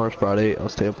 tomorrow's Friday. I'll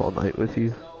stay up all night with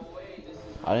you,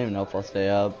 I don't even know if I'll stay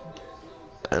up.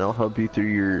 and I'll help you through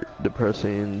your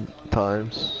depressing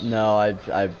times. No,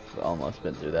 I've almost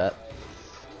been through that.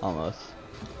 Almost.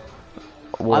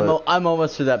 What? I'm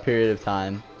almost through that period of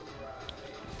time.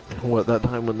 What, that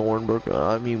time when Lauren broke up?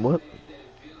 I mean, what?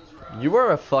 You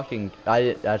were a fucking.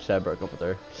 I broke up with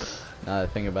her. Now that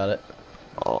I think about it.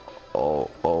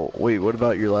 Oh, wait, what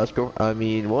about your last girl? I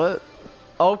mean, what?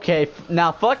 Okay,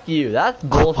 now fuck you. That's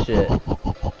bullshit.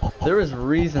 There was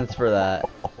reasons for that.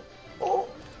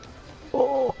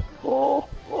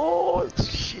 Oh,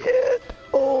 shit.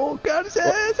 Oh, God, his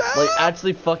ass. Like,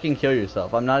 actually fucking kill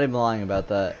yourself. I'm not even lying about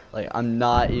that. Like, I'm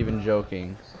not even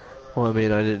joking. Well, I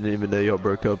mean, I didn't even know y'all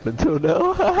broke up until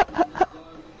now.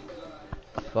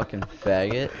 Fucking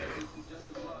faggot.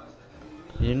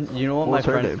 You know what What's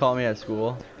my her friends name? call me at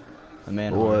school? A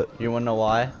man. What? You wanna know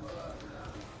why?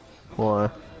 Why?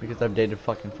 Because I've dated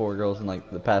fucking 4 girls in like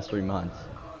the past 3 months.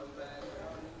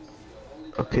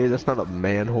 Okay, that's not a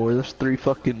man whore. That's 3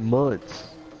 fucking months.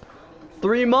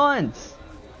 3 months!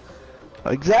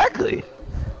 Exactly.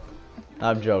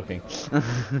 I'm joking.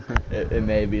 it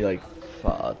may be like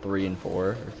 3 and 4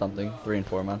 or something. 3 and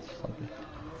 4 months or something.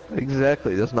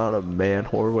 Exactly. That's not a man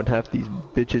whore when half these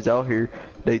bitches out here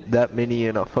date that many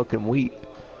in a fucking week.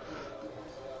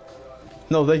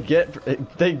 No, they get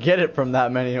it from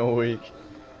that many a week.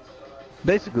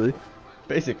 Basically.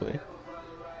 Basically.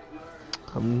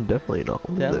 I'm definitely not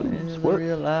one of Telling those. the What?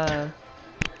 real life.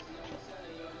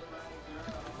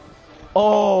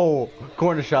 Oh,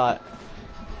 corner shot.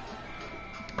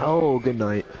 Oh, good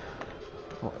night.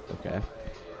 Oh, okay.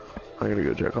 I'm gonna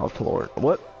go check off to Lauren.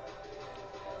 What?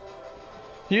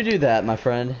 You do that, my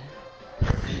friend.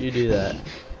 You do that.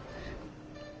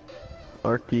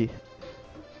 Arky,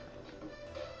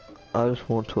 I just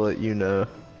want to let you know,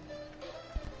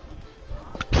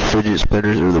 fidget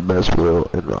spinners are the best wheel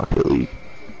in Rocket League.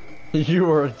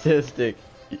 You are autistic.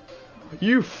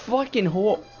 You fucking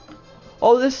whore.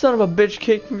 Oh, this son of a bitch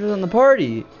kicked me from the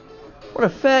party. What a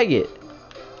faggot.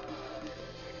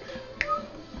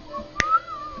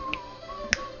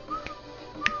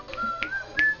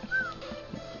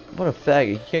 What a faggot.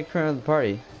 He kicked me from the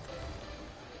party.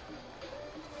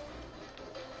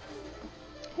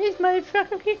 This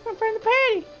motherfucker kicked me from the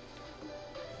party.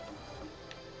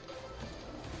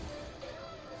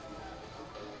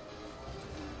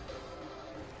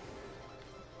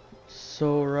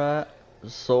 So right.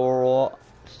 So right.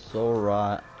 So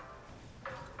right.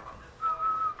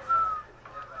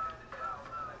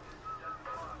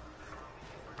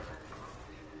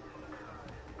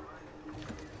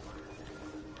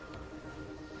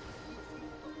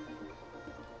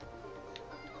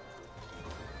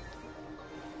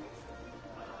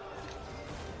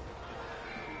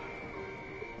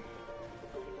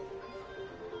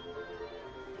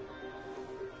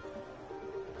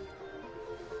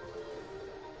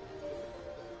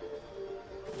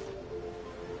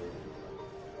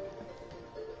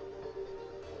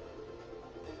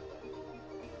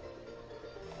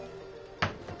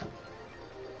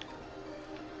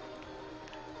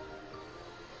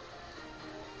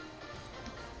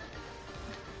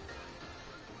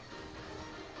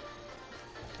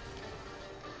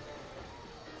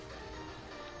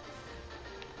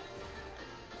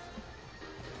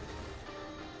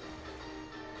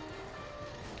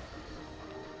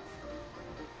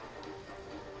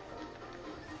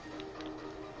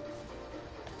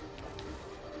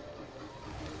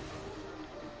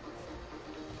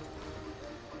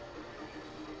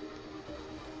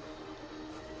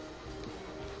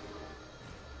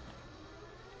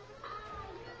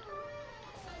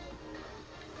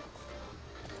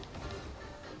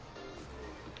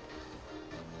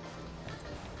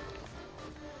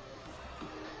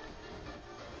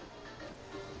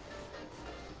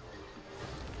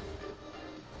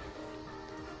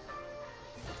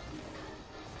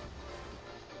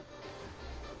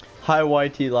 Hi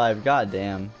YT Live,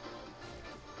 goddamn.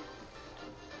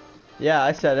 Yeah,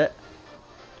 I said it.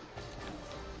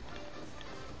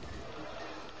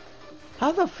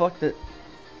 How the fuck did...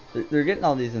 They're getting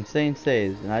all these insane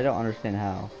saves, and I don't understand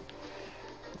how.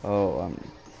 Oh,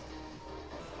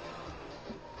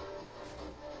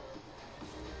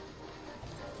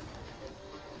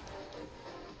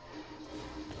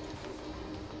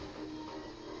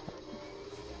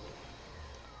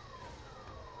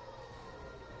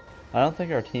 I don't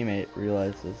think our teammate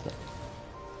realizes that.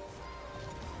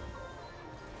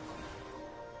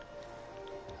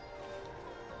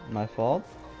 My fault?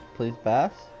 Please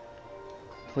pass?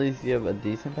 Please give a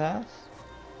decent pass?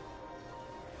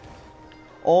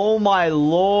 Oh my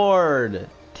lord!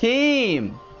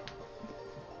 Team!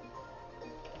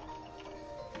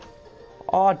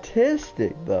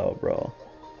 Autistic though, bro.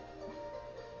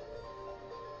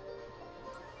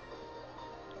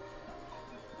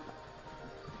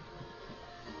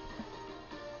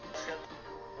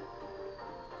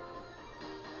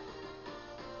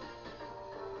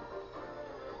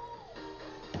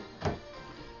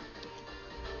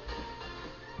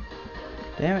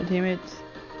 Damn it, teammates.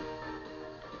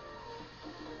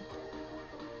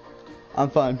 I'm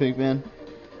fine, Pink Man.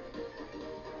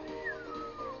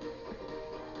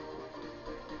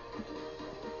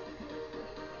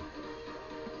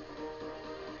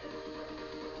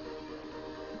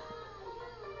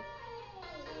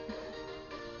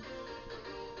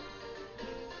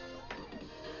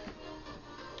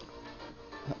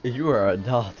 You are a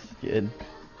dot, kid.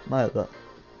 My bad.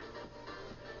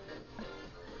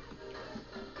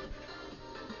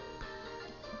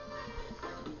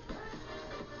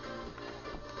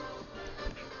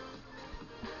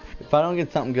 If I don't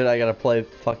get something good, I gotta play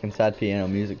fucking sad piano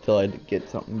music till I get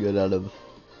something good out of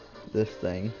this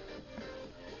thing.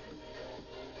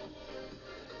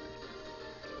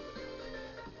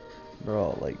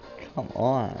 Bro, like, come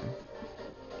on.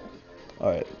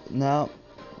 Alright, now.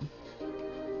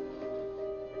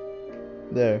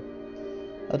 There.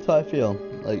 That's how I feel.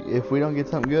 Like, if we don't get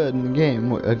something good in the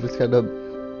game, I just gotta.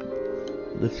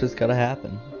 It's just gotta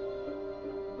happen.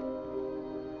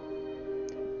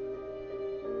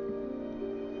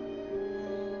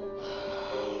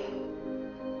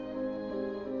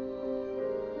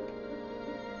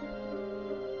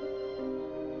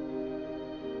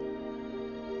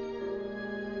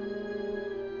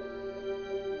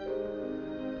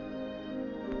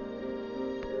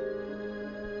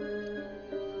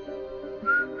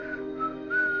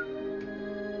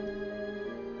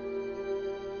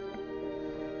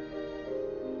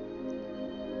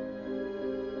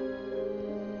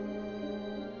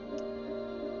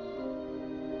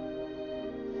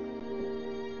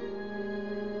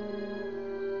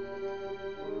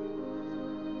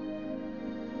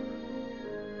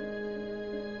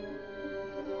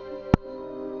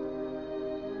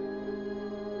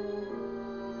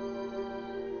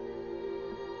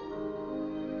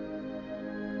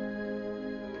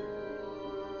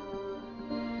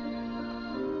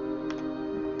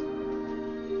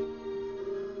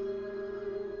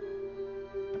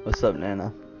 What's up,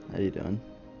 Nana? How you doing?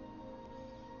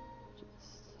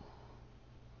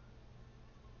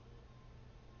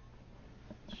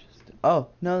 Oh,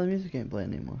 no, the music ain't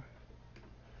playing anymore.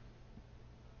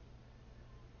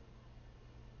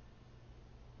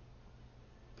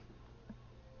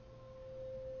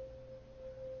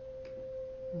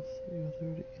 Let's see what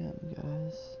they're getting,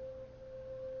 guys.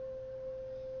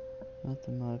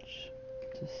 Nothing much.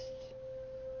 Just...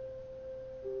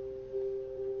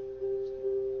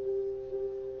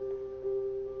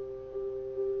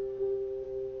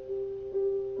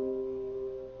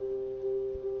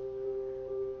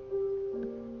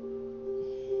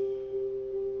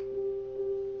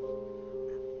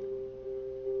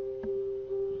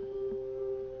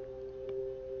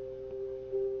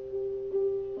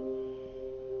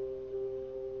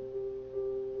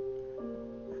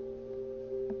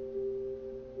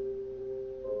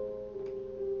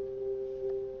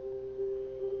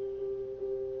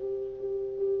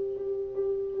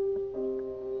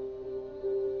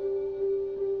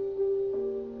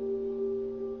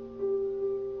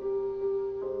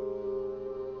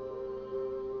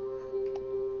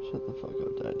 Shut the fuck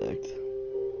up, Didact.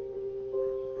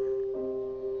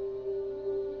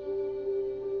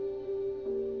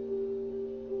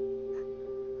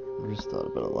 I just thought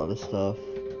about a lot of stuff.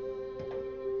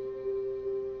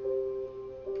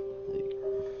 Like...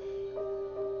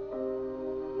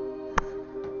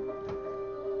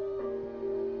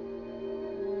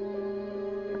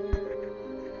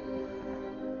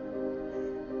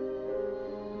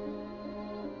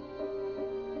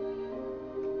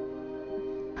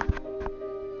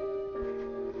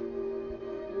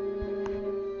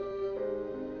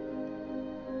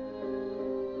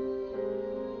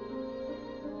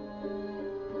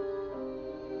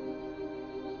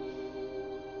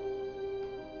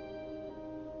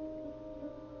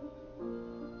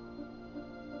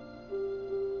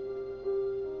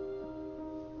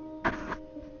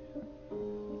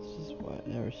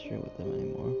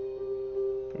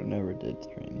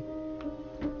 stream.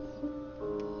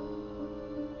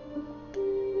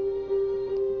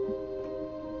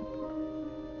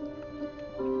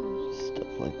 Just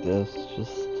stuff like this,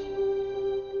 just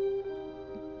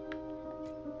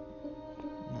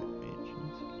not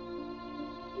mentions.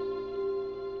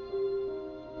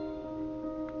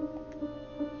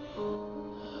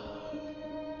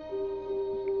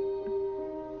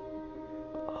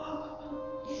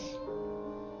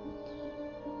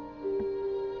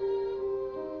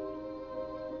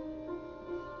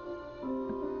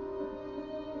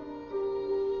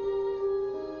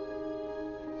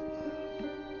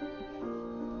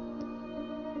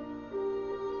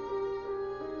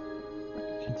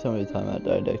 Can somebody time out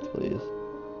Didex, please?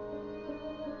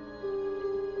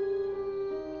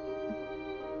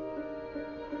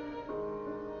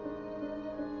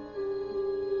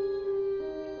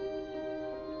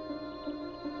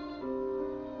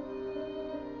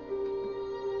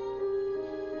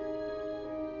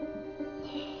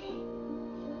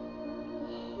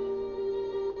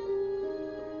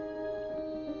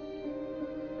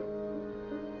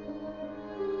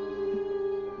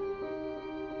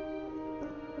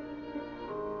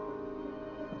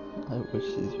 I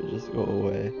wish these would just go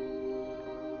away.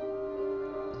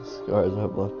 The scars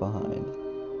I've left behind.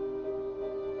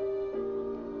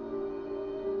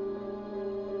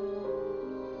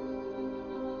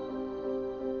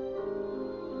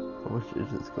 I wish it'd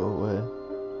just go away.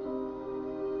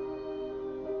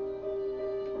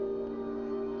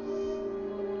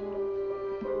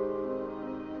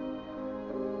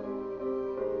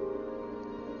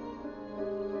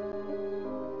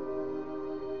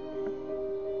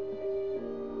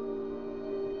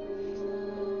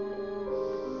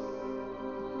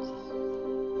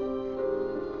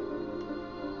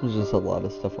 There's just a lot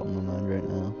of stuff on my mind right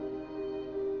now.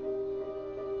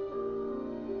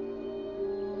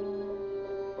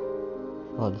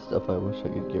 A lot of stuff I wish I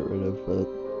could get rid of, but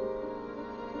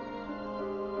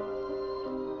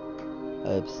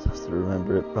I have stuff to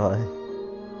remember it by,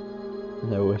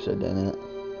 and I wish I didn't.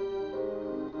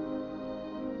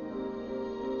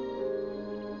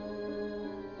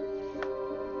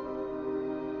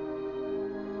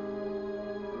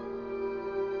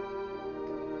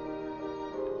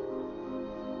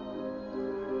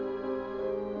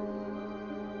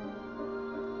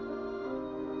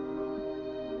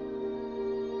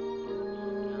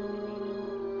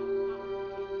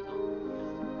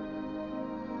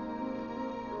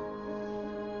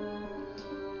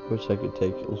 Wish I could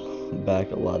take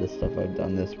back a lot of stuff I've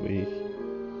done this week.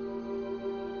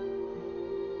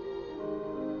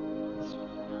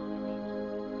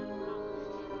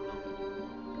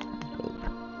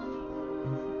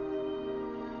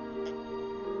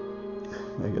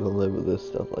 I gotta live with this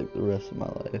stuff like the rest of my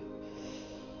life.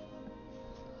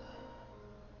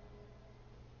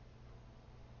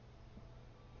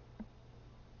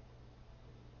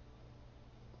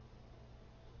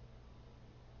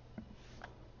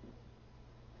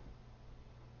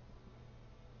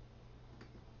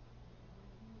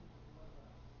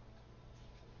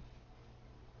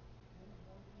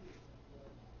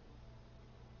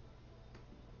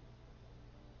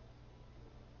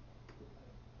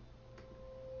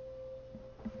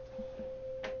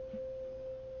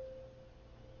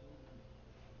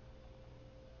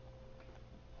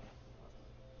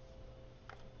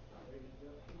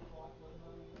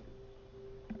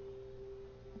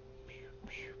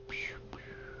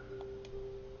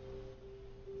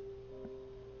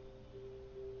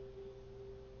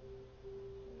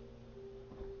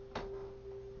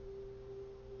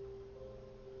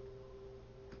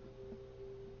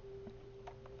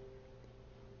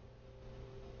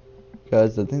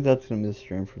 Guys, I think that's gonna be the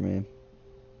stream for me.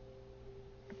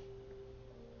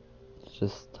 It's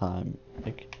just time.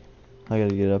 Like, I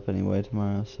gotta get up anyway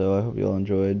tomorrow, so I hope you all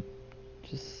enjoyed.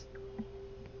 Just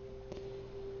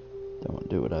don't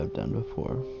do what I've done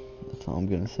before. That's all I'm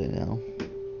gonna say now.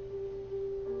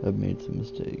 I've made some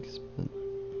mistakes, but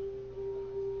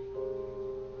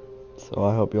so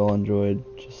I hope you all enjoyed.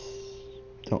 Just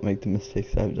don't make the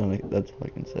mistakes I've done. That's all I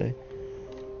can say.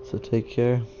 So take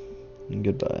care and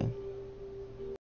goodbye.